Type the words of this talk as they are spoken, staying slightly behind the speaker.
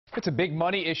It's a big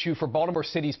money issue for Baltimore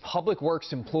City's public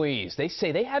works employees. They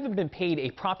say they haven't been paid a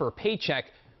proper paycheck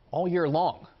all year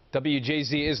long.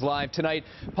 WJZ is live tonight.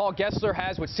 Paul Gessler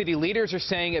has what city leaders are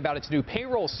saying about its new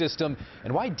payroll system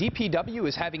and why DPW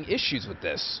is having issues with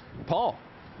this. Paul.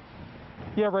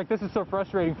 Yeah, Rick, this is so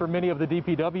frustrating for many of the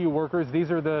DPW workers.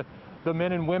 These are the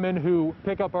men and women who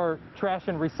pick up our trash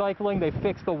and recycling. They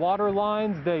fix the water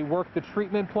lines, they work the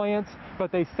treatment plants,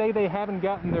 but they say they haven't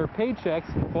gotten their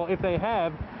paychecks. Well, if they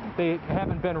have, they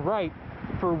haven't been right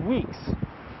for weeks.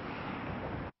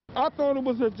 I thought it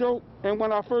was a joke, and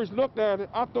when I first looked at it,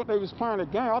 I thought they was playing a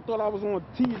game. I thought I was on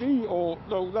TV, or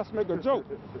let's make a joke.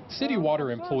 City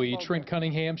water employee Trent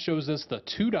Cunningham shows us the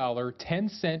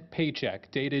 $2.10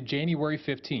 paycheck dated January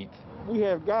 15th. We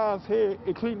have guys here,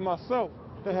 including myself,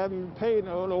 that haven't been paid in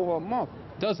over a month.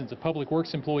 Dozens of public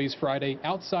works employees Friday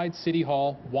outside City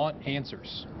Hall want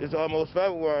answers. It's almost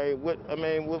February.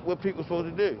 What people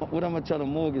supposed to do? What I'm going to tell the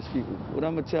mortgage people? What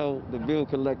I'm going to tell the bill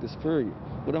collectors, period?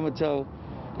 What I'm going to tell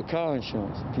the car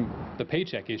insurance people? The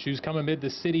paycheck issues come amid the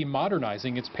city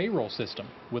modernizing its payroll system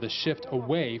with a shift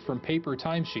away from paper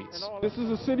timesheets. This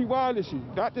is a citywide issue,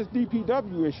 not this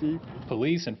DPW issue.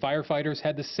 Police and firefighters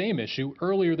had the same issue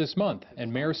earlier this month,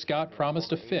 and Mayor Scott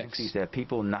promised a fix. That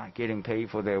people not getting paid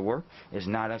for their work is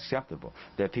not acceptable.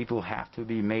 That people have to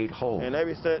be made whole. And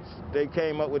ever since they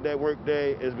came up with that work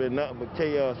day, it's been nothing but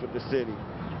chaos with the city.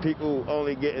 People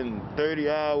only getting 30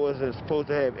 hours and supposed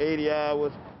to have 80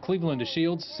 hours. Cleveland to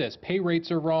Shields says pay rates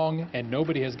are wrong and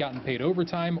nobody has gotten paid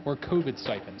overtime or COVID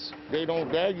stipends. They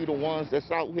don't value the ones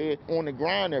that's out here on the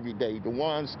grind every day, the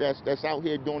ones that's out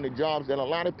here doing the jobs that a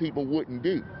lot of people wouldn't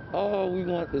do. All we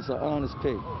want is an honest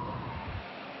pay.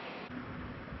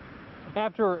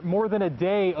 After more than a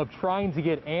day of trying to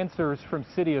get answers from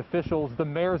city officials, the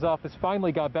mayor's office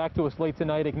finally got back to us late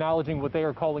tonight acknowledging what they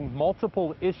are calling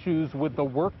multiple issues with the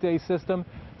workday system,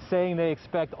 saying they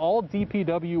expect all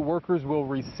DPW workers will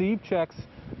receive checks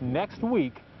next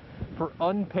week for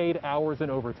unpaid hours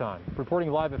and overtime.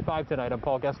 Reporting live at 5 tonight, I'm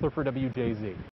Paul Gessler for WJZ.